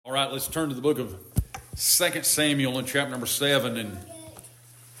right, let's turn to the book of 2 Samuel in chapter number 7. And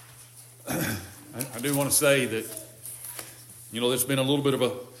I do want to say that, there's been a little bit of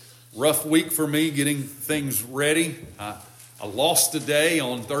a rough week for me getting things ready. I lost a day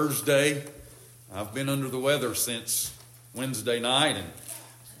on Thursday. I've been under the weather since Wednesday night, and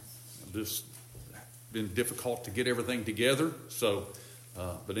just been difficult to get everything together. So,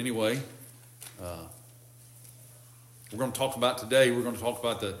 but anyway, we're going to talk about today. We're going to talk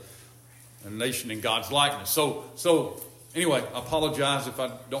about the nation in God's likeness. So anyway, I apologize if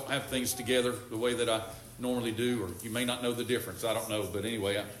I don't have things together the way that I normally do, or you may not know the difference. I don't know, but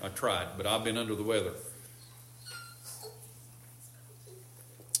anyway, I tried. But I've been under the weather.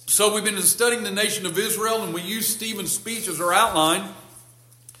 So we've been studying the nation of Israel, and we used Stephen's speech as our outline.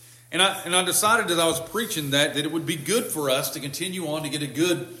 And I decided as I was preaching that it would be good for us to continue on to get a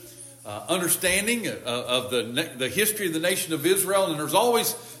good understanding of the history of the nation of Israel. And there's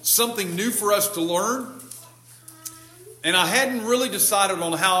always something new for us to learn. And I hadn't really decided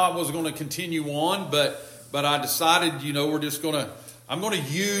on how I was going to continue on, but I decided, I'm going to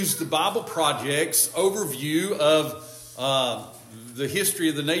use the Bible Project's overview of the history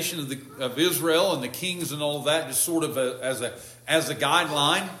of the nation of Israel and the kings and all of that, just sort of as a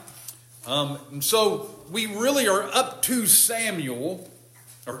guideline. And so we really are up to Samuel,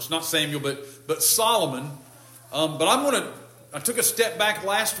 or it's not Samuel, but Solomon. But I took a step back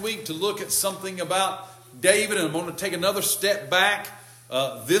last week to look at something about David, and I'm going to take another step back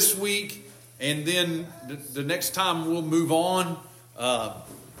this week, and then the next time we'll move on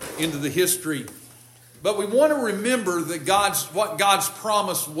into the history. But we want to remember that what God's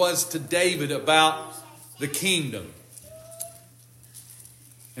promise was to David about the kingdom.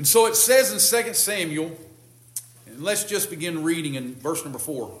 And so it says in 2 Samuel, and let's just begin reading in verse number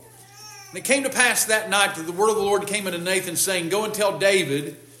 4. And it came to pass that night that the word of the Lord came unto Nathan, saying, Go and tell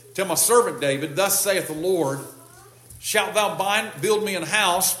my servant David, thus saith the Lord, Shalt thou build me an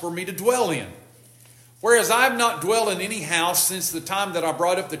house for me to dwell in? Whereas I have not dwelt in any house since the time that I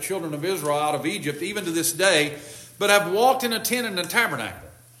brought up the children of Israel out of Egypt, even to this day, but have walked in a tent and a tabernacle.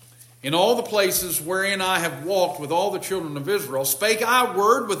 In all the places wherein I have walked with all the children of Israel, spake I a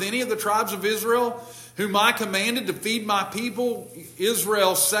word with any of the tribes of Israel, whom I commanded to feed my people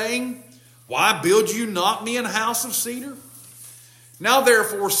Israel, saying, Why build you not me an house of cedar? Now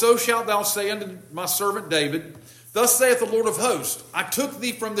therefore, so shalt thou say unto my servant David, Thus saith the Lord of hosts, I took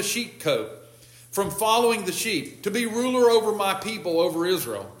thee from the sheepcote, from following the sheep, to be ruler over my people, over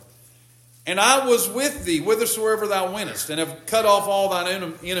Israel. And I was with thee whithersoever thou wentest, and have cut off all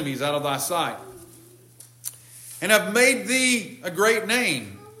thine enemies out of thy sight, and have made thee a great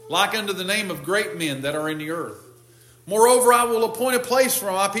name, like unto the name of great men that are in the earth. Moreover, I will appoint a place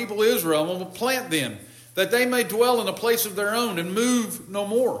for my people Israel, and will plant them, that they may dwell in a place of their own, and move no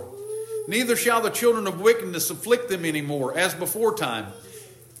more. Neither shall the children of wickedness afflict them any more, as before time.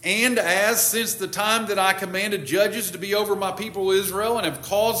 And as since the time that I commanded judges to be over my people Israel, and have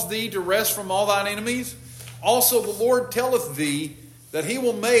caused thee to rest from all thine enemies, also the Lord telleth thee that he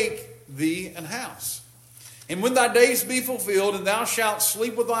will make thee an house. And when thy days be fulfilled, and thou shalt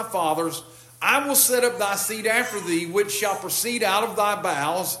sleep with thy fathers, I will set up thy seed after thee, which shall proceed out of thy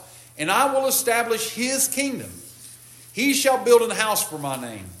bowels, and I will establish his kingdom. He shall build an house for my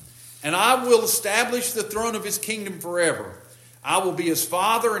name, and I will establish the throne of his kingdom forever. I will be his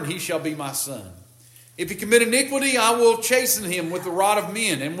father, and he shall be my son. If he commit iniquity, I will chasten him with the rod of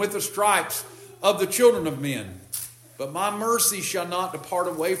men, and with the stripes of the children of men. But my mercy shall not depart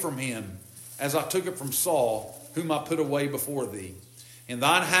away from him, as I took it from Saul, whom I put away before thee. And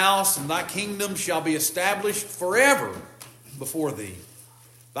thine house and thy kingdom shall be established forever before thee.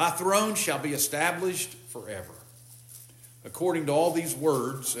 Thy throne shall be established forever. According to all these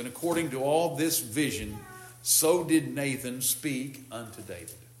words, and according to all this vision, so did Nathan speak unto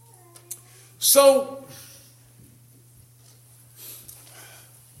David. So,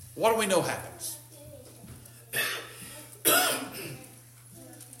 what do we know happens?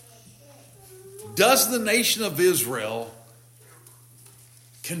 Does the nation of Israel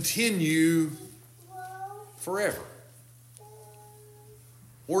continue forever?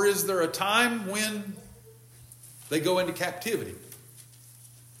 Or is there a time when they go into captivity?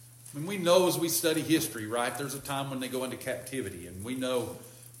 I mean, we know as we study history, right? There's a time when they go into captivity, and we know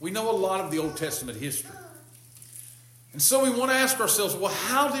a lot of the Old Testament history. And so we want to ask ourselves, well,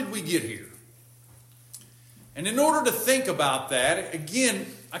 how did we get here? And in order to think about that, again,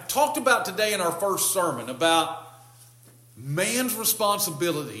 I talked about today in our first sermon about man's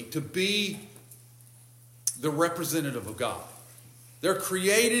responsibility to be the representative of God. They're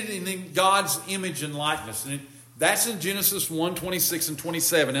created in God's image and likeness, and That's in Genesis 1, 26 and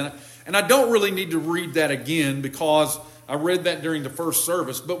 27. And I don't really need to read that again because I read that during the first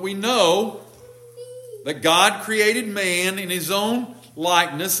service. But we know that God created man in his own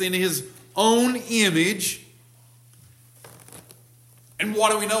likeness, in his own image. And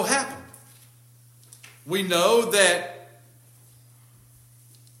what do we know happened? We know that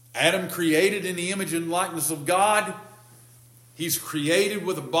Adam created in the image and likeness of God. He's created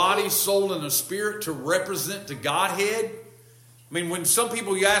with a body, soul, and a spirit to represent the Godhead. I mean, when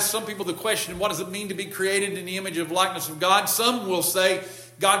you ask some people the question, what does it mean to be created in the image and likeness of God? Some will say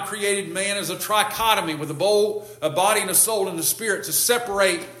God created man as a trichotomy with a body and a soul and a spirit to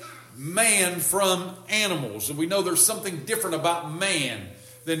separate man from animals. And we know there's something different about man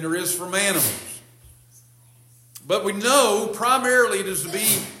than there is from animals. But we know primarily it is to be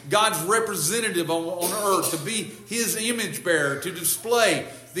God's representative on earth, to be his image bearer, to display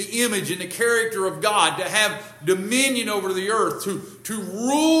the image and the character of God, to have dominion over the earth, to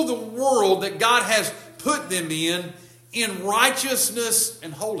rule the world that God has put them in righteousness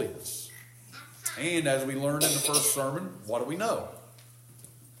and holiness. And as we learned in the first sermon, what do we know?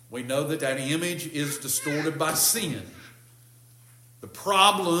 We know that image is distorted by sin. The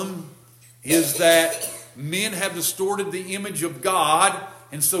problem is that men have distorted the image of God,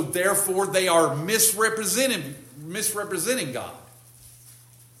 and so therefore they are misrepresenting God.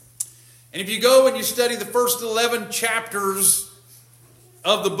 And if you go and you study the first 11 chapters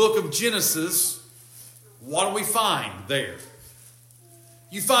of the book of Genesis, what do we find there?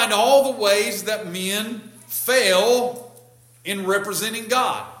 You find all the ways that men fail in representing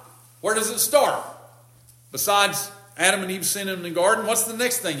God. Where does it start? Besides Adam and Eve sinning in the garden, what's the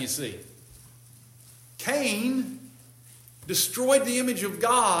next thing you see? Cain destroyed the image of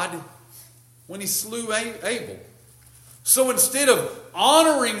God when he slew Abel. So instead of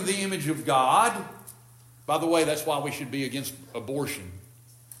honoring the image of God, by the way, that's why we should be against abortion.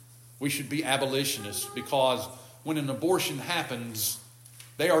 We should be abolitionists, because when an abortion happens,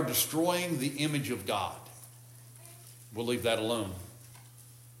 they are destroying the image of God. We'll leave that alone.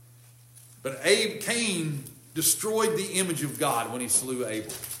 But Cain destroyed the image of God when he slew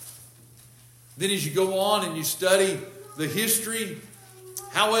Abel. Then as you go on and you study the history,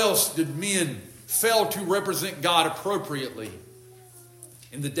 how else did men fail to represent God appropriately?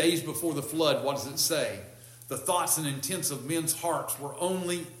 In the days before the flood, what does it say? The thoughts and intents of men's hearts were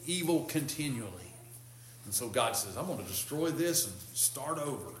only evil continually. And so God says, I'm going to destroy this and start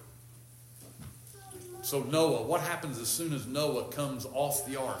over. So Noah, what happens as soon as Noah comes off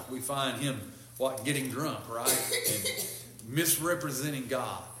the ark? We find him, getting drunk, right? And misrepresenting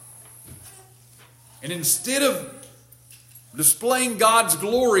God. And instead of displaying God's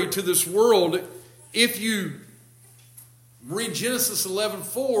glory to this world, if you read Genesis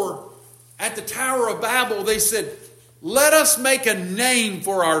 11:4, at the Tower of Babel, they said, let us make a name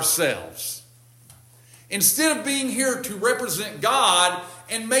for ourselves. Instead of being here to represent God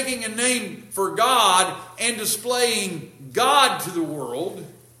and making a name for God and displaying God to the world,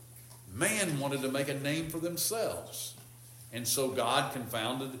 man wanted to make a name for themselves. And so God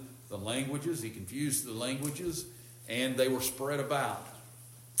confounded the languages. He confused the languages, and they were spread about.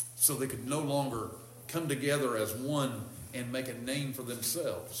 So they could no longer come together as one and make a name for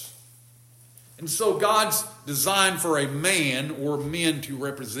themselves. And so God's design for a man or men to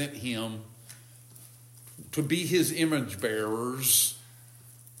represent him, to be his image bearers,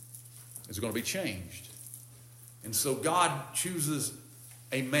 is going to be changed. And so God chooses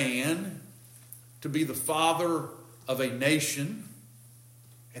a man to be the father of a nation.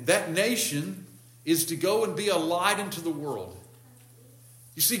 And that nation is to go and be a light into the world.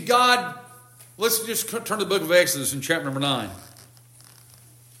 You see, God, let's just turn to the book of Exodus in chapter number 9.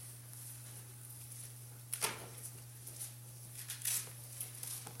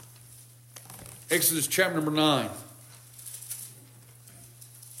 Exodus chapter number 9.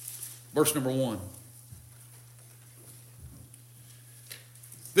 Verse number 1.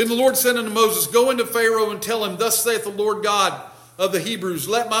 Then the Lord said unto Moses, go into Pharaoh and tell him, thus saith the Lord God of the Hebrews,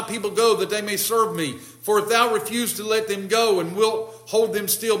 let my people go that they may serve me. For if thou refuse to let them go and wilt hold them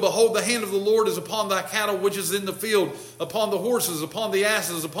still, behold, the hand of the Lord is upon thy cattle which is in the field, upon the horses, upon the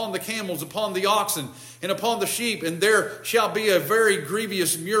asses, upon the camels, upon the oxen, and upon the sheep, and there shall be a very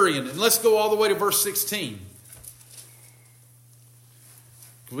grievous murrain. And let's go all the way to verse 16.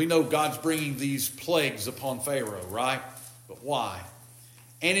 We know God's bringing these plagues upon Pharaoh, right? But why?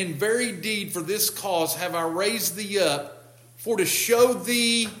 And in very deed for this cause have I raised thee up, for to show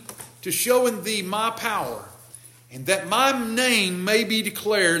in thee my power, and that my name may be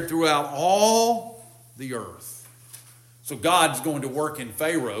declared throughout all the earth. So God's going to work in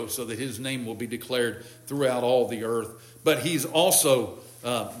Pharaoh so that his name will be declared throughout all the earth. But he's also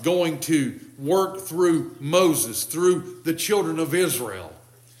going to work through Moses, through the children of Israel,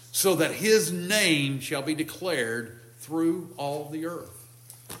 so that his name shall be declared through all the earth.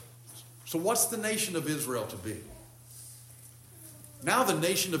 So what's the nation of Israel to be? Now the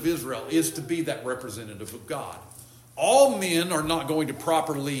nation of Israel is to be that representative of God. All men are not going to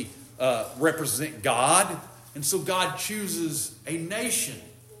properly represent God, and so God chooses a nation.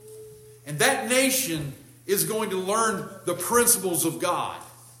 And that nation is going to learn the principles of God.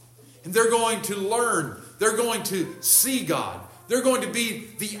 And they're going to learn, they're going to see God. They're going to be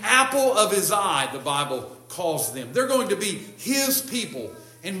the apple of his eye, the Bible calls them. They're going to be his people.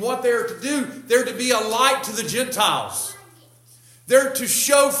 And what they're to do, they're to be a light to the Gentiles. They're to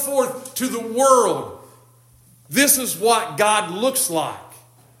show forth to the world, this is what God looks like.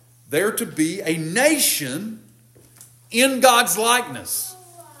 They're to be a nation in God's likeness.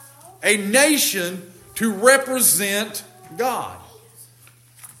 A nation to represent God.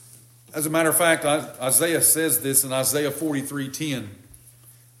 As a matter of fact, Isaiah says this in Isaiah 43:10.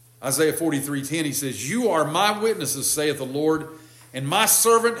 Isaiah 43:10, he says, "You are my witnesses, saith the Lord, and my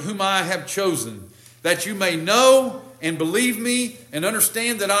servant whom I have chosen, that you may know and believe me and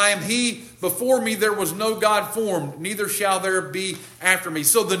understand that I am he. Before me there was no God formed, neither shall there be after me."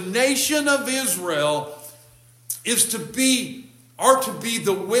 So the nation of Israel are to be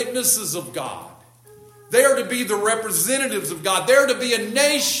the witnesses of God. They are to be the representatives of God. They are to be a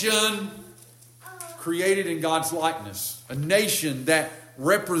nation created in God's likeness. A nation that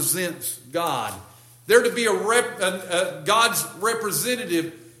represents God. They're to be God's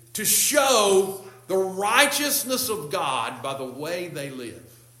representative to show the righteousness of God by the way they live.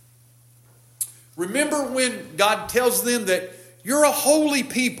 Remember when God tells them that you're a holy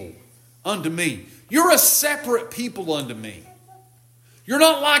people unto me. You're a separate people unto me. You're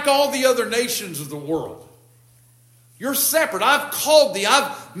not like all the other nations of the world. You're separate. I've called thee.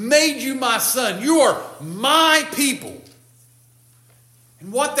 I've made you my son. You are my people.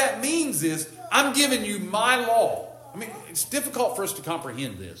 And what that means is I'm giving you my law. I mean, it's difficult for us to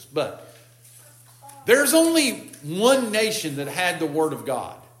comprehend this, but there's only one nation that had the word of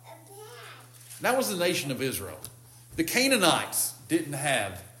God. And that was the nation of Israel. The Canaanites didn't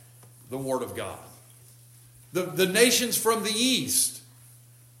have the word of God. The nations from the east,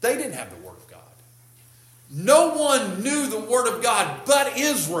 they didn't have the word of God. No one knew the word of God but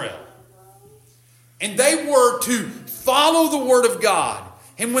Israel. And they were to follow the word of God.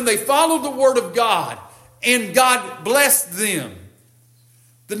 And when they followed the word of God, and God blessed them,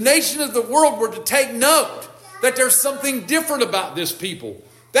 the nation of the world were to take note that there's something different about this people.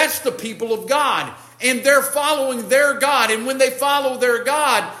 That's the people of God. And they're following their God. And when they follow their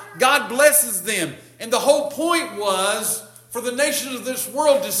God, God blesses them. And the whole point was for the nations of this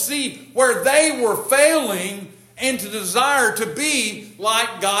world to see where they were failing and to desire to be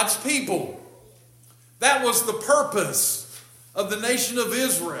like God's people. That was the purpose of the nation of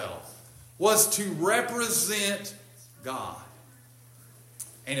Israel, was to represent God.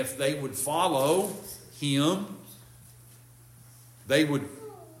 And if they would follow him, they would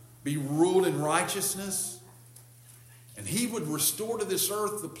be ruled in righteousness, and he would restore to this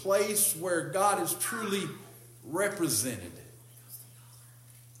earth the place where God is truly represented.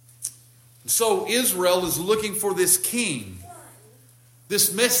 So Israel is looking for this king,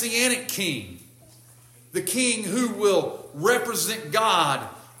 this messianic king, the king who will represent God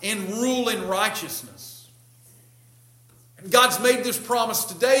and rule in righteousness. And God's made this promise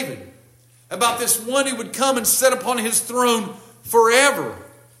to David about this one who would come and sit upon his throne forever.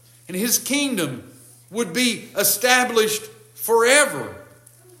 And his kingdom would be established forever.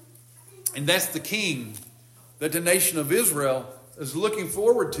 And that's the king that the nation of Israel is looking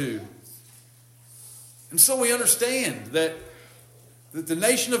forward to. And so we understand that the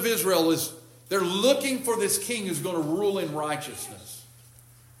nation of Israel they're looking for this king who's going to rule in righteousness.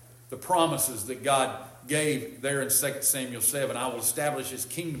 The promises that God gave there in 2 Samuel 7. I will establish his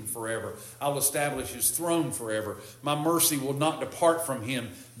kingdom forever. I will establish his throne forever. My mercy will not depart from him.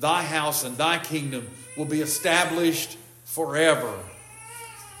 Thy house and thy kingdom will be established forever.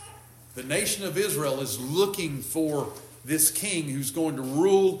 The nation of Israel is looking for this king who's going to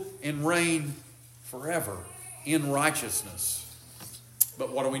rule and reign forever in righteousness.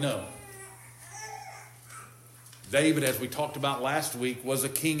 But what do we know? David, as we talked about last week, was a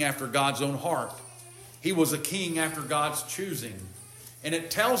king after God's own heart. He was a king after God's choosing. And it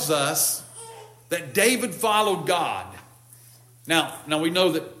tells us that David followed God. Now we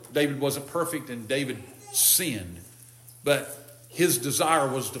know that David wasn't perfect and David sinned. But his desire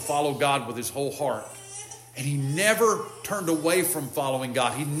was to follow God with his whole heart. And he never turned away from following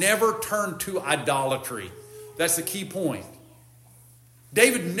God. He never turned to idolatry. That's the key point.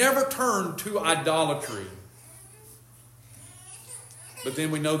 David never turned to idolatry. But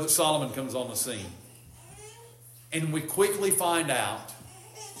then we know that Solomon comes on the scene. And we quickly find out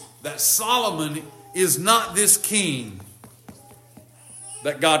that Solomon is not this king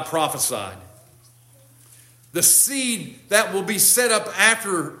that God prophesied. The seed that will be set up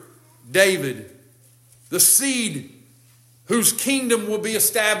after David, the seed whose kingdom will be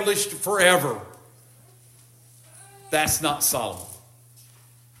established forever, that's not Solomon.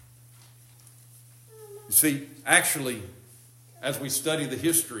 You see, actually, as we study the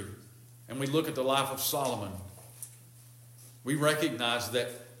history and we look at the life of Solomon, we recognize that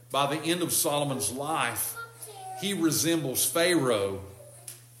by the end of Solomon's life, he resembles Pharaoh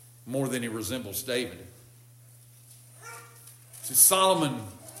more than he resembles David. See, Solomon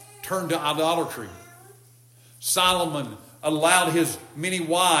turned to idolatry. Solomon allowed his many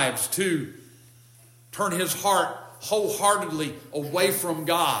wives to turn his heart wholeheartedly away from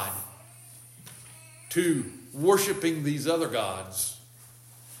God to worshiping these other gods.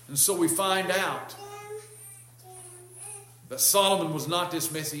 And so we find out that Solomon was not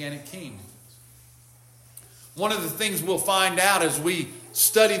this messianic king. One of the things we'll find out as we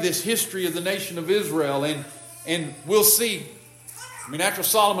study this history of the nation of Israel, and we'll see, after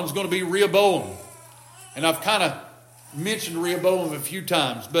Solomon's going to be Rehoboam. And I've kind of mentioned Rehoboam a few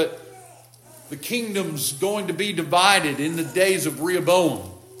times, but the kingdom's going to be divided in the days of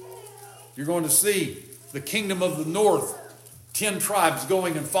Rehoboam. You're going to see the kingdom of the north, 10 tribes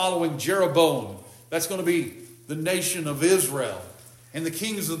going and following Jeroboam. That's going to be the nation of Israel. And the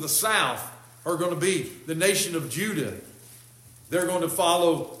kings of the south are going to be the nation of Judah. They're going to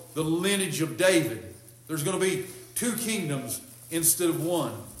follow the lineage of David. There's going to be 2 kingdoms instead of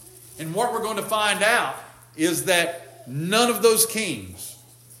 1. And what we're going to find out is that none of those kings,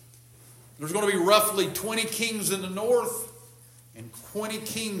 there's going to be roughly 20 kings in the north and 20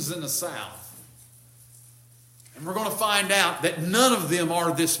 kings in the south. And we're going to find out that none of them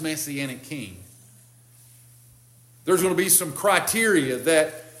are this messianic king. There's going to be some criteria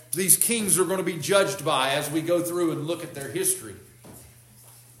that these kings are going to be judged by as we go through and look at their history.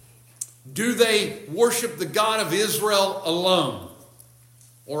 Do they worship the God of Israel alone?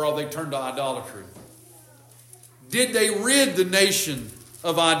 Or are they turned to idolatry? Did they rid the nation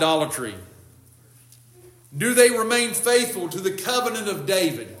of idolatry? Do they remain faithful to the covenant of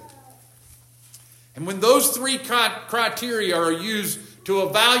David? And when those 3 criteria are used to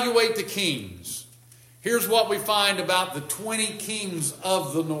evaluate the kings, here's what we find about the 20 kings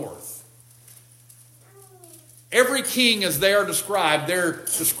of the north. Every king, as they are described, they're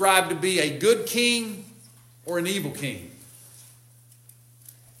described to be a good king or an evil king.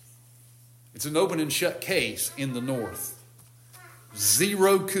 It's an open and shut case in the north.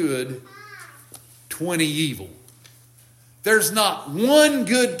 0 good, 20 evil. There's not one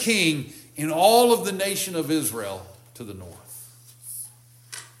good king in all of the nation of Israel to the north.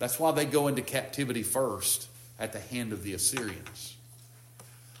 That's why they go into captivity first at the hand of the Assyrians.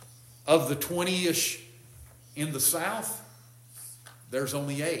 Of the 20-ish in the south, there's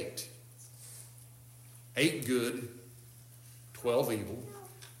only 8. 8 good, 12 evil.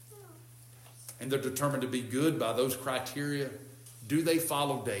 And they're determined to be good by those criteria. Do they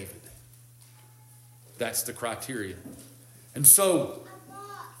follow David? That's the criteria. And so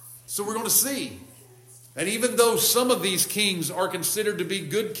we're going to see that even though some of these kings are considered to be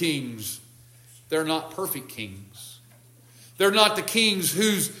good kings, they're not perfect kings. They're not the kings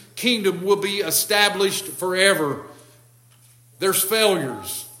whose kingdom will be established forever. There's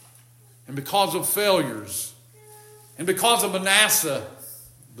failures. And because of failures, and because of Manasseh,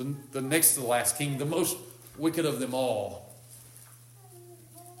 the next to the last king, the most wicked of them all,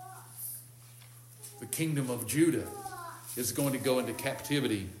 the kingdom of Judah is going to go into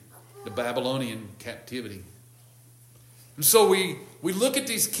captivity, the Babylonian captivity. And so we look at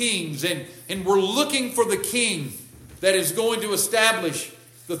these kings and we're looking for the king that is going to establish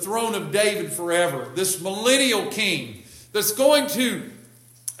the throne of David forever. This millennial king that's going to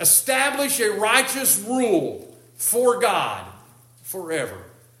establish a righteous rule for God forever.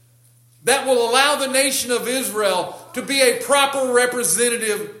 That will allow the nation of Israel to be a proper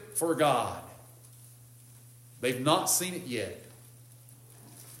representative for God. They've not seen it yet.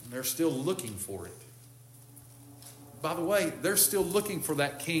 And they're still looking for it. By the way, they're still looking for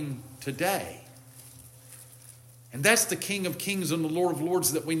that king today. And that's the King of Kings and the Lord of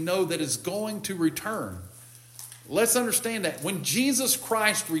Lords that we know that is going to return. Let's understand that when Jesus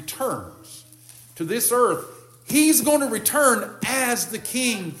Christ returns to this earth, he's going to return as the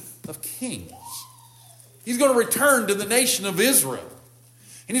King of Kings. He's going to return to the nation of Israel.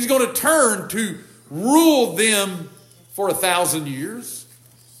 And he's going to turn to rule them for 1,000 years.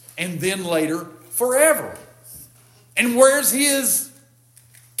 And then later, forever. And where's his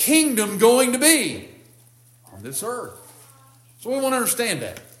kingdom going to be? On this earth. So we want to understand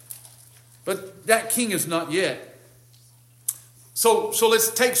that. But that king is not yet. So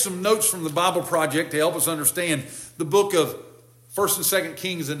let's take some notes from the Bible Project to help us understand the book of 1st and 2nd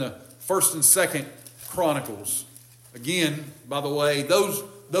Kings and the 1st and 2nd Chronicles. Again, by the way, those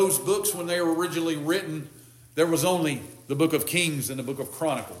books, when they were originally written, there was only the book of Kings and the book of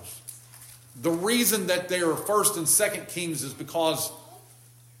Chronicles. The reason that they are 1st and 2nd Kings is because,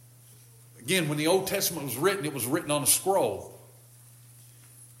 again, when the Old Testament was written, it was written on a scroll.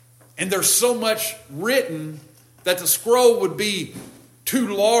 And there's so much written that the scroll would be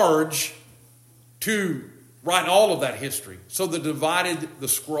too large to write all of that history. So they divided the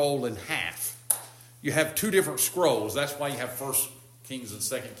scroll in half. You have two different scrolls. That's why you have 1st Kings and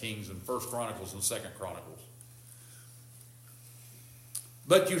 2nd Kings and 1st Chronicles and 2nd Chronicles.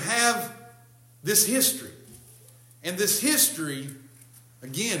 But you have this history. And this history,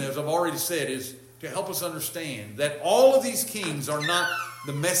 again, as I've already said, is to help us understand that all of these kings are not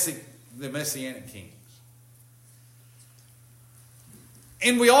the Messianic kings.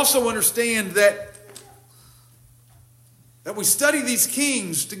 And we also understand that we study these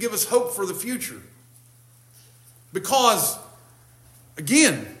kings to give us hope for the future. Because,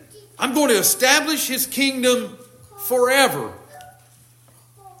 again, I'm going to establish his kingdom forever.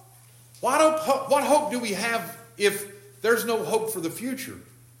 What hope do we have if there's no hope for the future?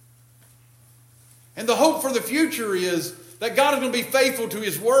 And the hope for the future is that God is going to be faithful to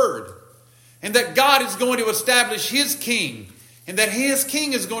his word. And that God is going to establish his king. And that his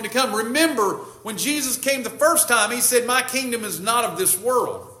king is going to come. Remember, when Jesus came the first time, he said, my kingdom is not of this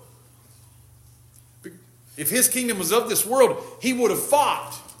world. If his kingdom was of this world, he would have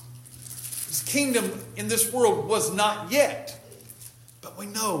fought. His kingdom in this world was not yet. But we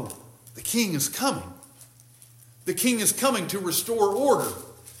know the king is coming. The king is coming to restore order.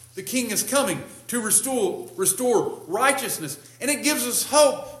 The king is coming to restore righteousness. And it gives us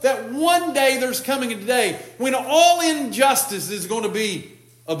hope that one day there's coming a day when all injustice is going to be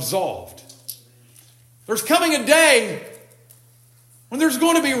absolved. There's coming a day when there's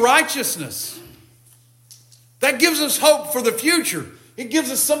going to be righteousness. That gives us hope for the future. It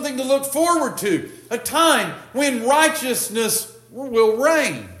gives us something to look forward to. A time when righteousness will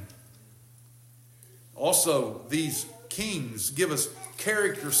reign. Also, these kings give us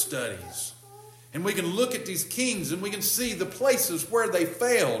character studies. And we can look at these kings and we can see the places where they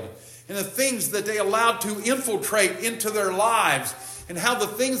failed and the things that they allowed to infiltrate into their lives and how the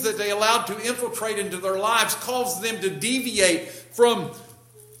things that they allowed to infiltrate into their lives caused them to deviate from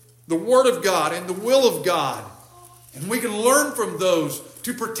the Word of God and the will of God. And we can learn from those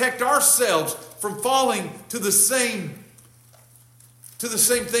to protect ourselves from falling to the same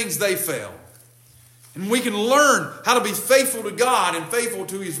things they fell. And we can learn how to be faithful to God and faithful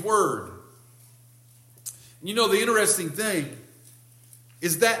to his word. You know, the interesting thing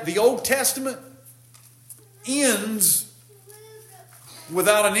is that the Old Testament ends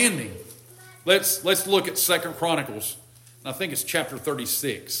without an ending. Let's look at 2nd Chronicles. I think it's chapter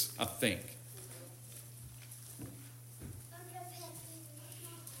 36, I think.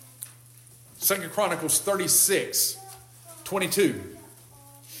 Second Chronicles 36, 22.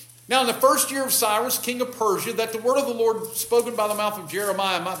 Now in the first year of Cyrus, king of Persia, that the word of the Lord spoken by the mouth of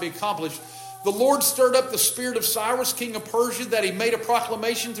Jeremiah might be accomplished, the Lord stirred up the spirit of Cyrus, king of Persia, that he made a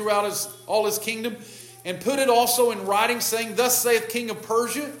proclamation throughout all his kingdom, and put it also in writing, saying, Thus saith King of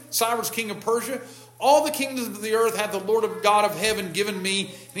Persia, Cyrus, king of Persia, all the kingdoms of the earth hath the Lord of God of heaven given me,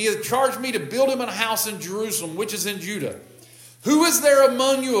 and he hath charged me to build him a house in Jerusalem, which is in Judah. Who is there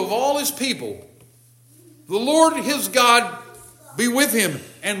among you of all his people? The Lord his God be with him,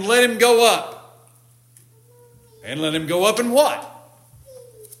 and let him go up. And let him go up in what?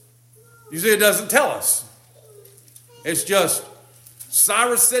 You see, it doesn't tell us. It's just,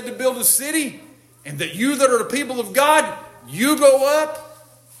 Cyrus said to build a city, and that you that are the people of God, you go up,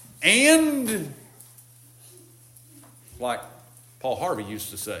 and, like Paul Harvey used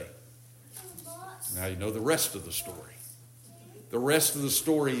to say, now you know the rest of the story. The rest of the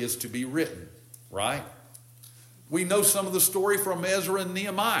story is to be written, right? We know some of the story from Ezra and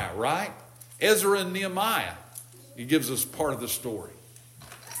Nehemiah, right? Ezra and Nehemiah. He gives us part of the story.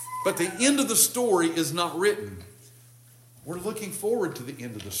 But the end of the story is not written. We're looking forward to the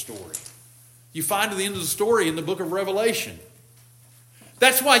end of the story. You find the end of the story in the book of Revelation.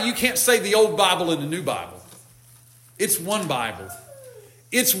 That's why you can't say the old Bible and the new Bible. It's one Bible.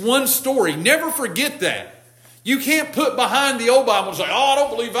 It's one story. Never forget that. You can't put behind the old Bible and say, oh, I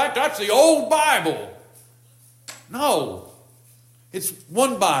don't believe that. That's the old Bible. No. It's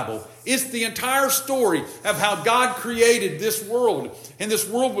one Bible. It's the entire story of how God created this world. And this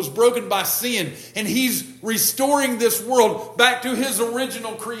world was broken by sin. And He's restoring this world back to His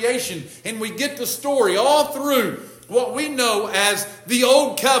original creation. And we get the story all through what we know as the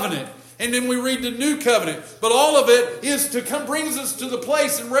Old Covenant. And then we read the New Covenant. But all of it brings us to the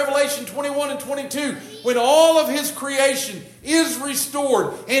place in Revelation 21 and 22 when all of His creation is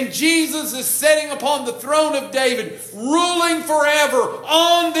restored. And Jesus is sitting upon the throne of David, ruling forever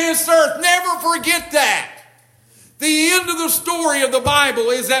on this earth. Never forget that. The end of the story of the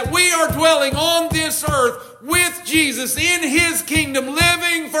Bible is that we are dwelling on this earth with Jesus in His kingdom,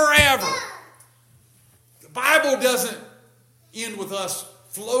 living forever. The Bible doesn't end with us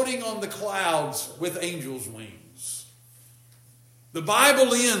floating on the clouds with angels' wings. The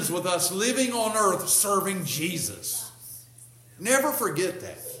Bible ends with us living on earth serving Jesus. Never forget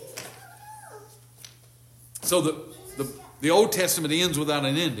that. So the Old Testament ends without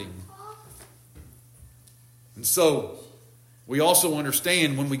an ending. And so we also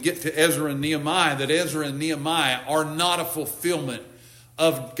understand when we get to Ezra and Nehemiah that Ezra and Nehemiah are not a fulfillment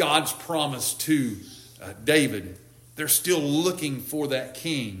of God's promise to David. They're still looking for that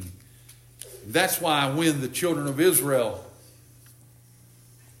king. That's why when the children of Israel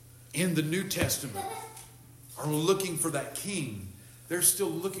in the New Testament are looking for that king, they're still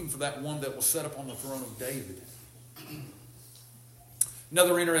looking for that one that will sit up on the throne of David.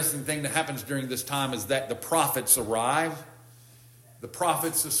 Another interesting thing that happens during this time is that the prophets arrive. The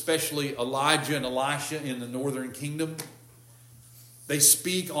prophets, especially Elijah and Elisha in the northern kingdom, they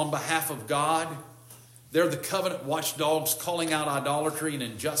speak on behalf of God. They're the covenant watchdogs calling out idolatry and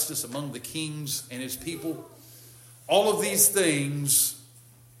injustice among the kings and his people. All of these things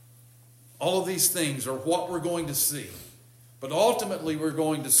are what we're going to see. But ultimately we're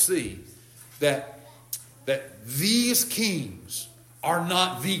going to see that these kings are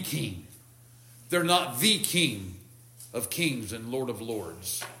not the king. They're not the King of kings and Lord of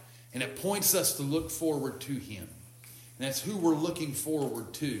lords. And it points us to look forward to Him. And that's who we're looking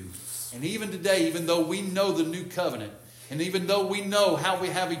forward to. And even today, even though we know the new covenant, and even though we know how we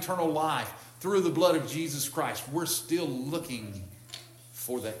have eternal life through the blood of Jesus Christ, we're still looking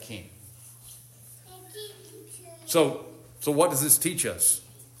for that King. So what does this teach us?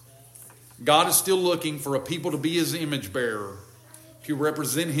 God is still looking for a people to be His image bearer, to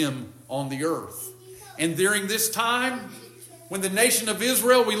represent Him on the earth. And during this time, when the nation of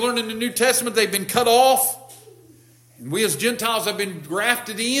Israel, we learn in the New Testament, they've been cut off. And we as Gentiles have been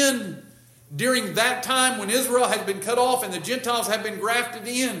grafted in. During that time when Israel had been cut off and the Gentiles have been grafted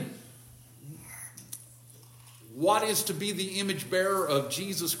in, what is to be the image bearer of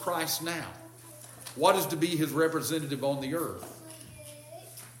Jesus Christ now? What is to be His representative on the earth?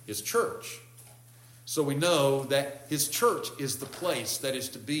 His church. So we know that His church is the place that is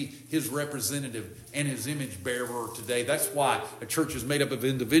to be His representative and His image bearer today. That's why a church is made up of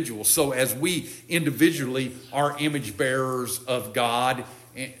individuals. So as we individually are image bearers of God,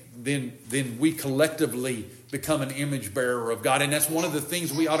 then we collectively become an image bearer of God. And that's one of the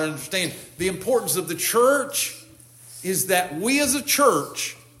things we ought to understand. The importance of the church is that we as a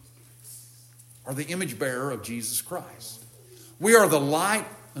church are the image bearer of Jesus Christ. We are the light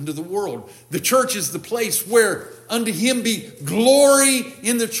unto the world. The church is the place where unto Him be glory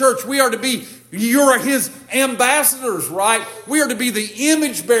in the church. We are to be, you're His ambassadors, right? We are to be the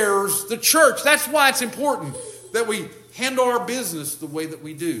image bearers, the church. That's why it's important that we handle our business the way that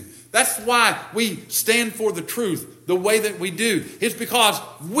we do. That's why we stand for the truth the way that we do. It's because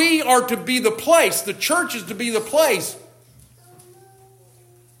we are to be the place, the church is to be the place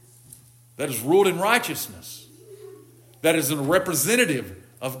that is ruled in righteousness, that is a representative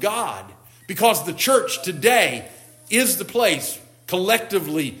of God. Because the church today is the place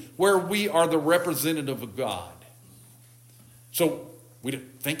collectively where we are the representative of God. So we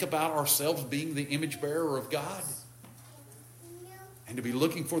think about ourselves being the image bearer of God and to be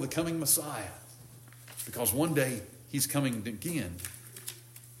looking for the coming Messiah, because one day He's coming again.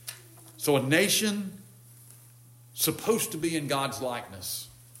 So a nation supposed to be in God's likeness,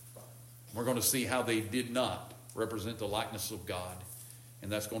 we're going to see how they did not represent the likeness of God.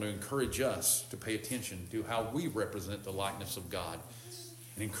 And that's going to encourage us to pay attention to how we represent the likeness of God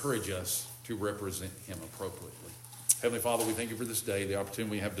and encourage us to represent Him appropriately. Heavenly Father, we thank You for this day, the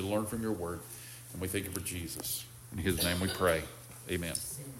opportunity we have to learn from Your word. And we thank You for Jesus. In His name we pray. Amen.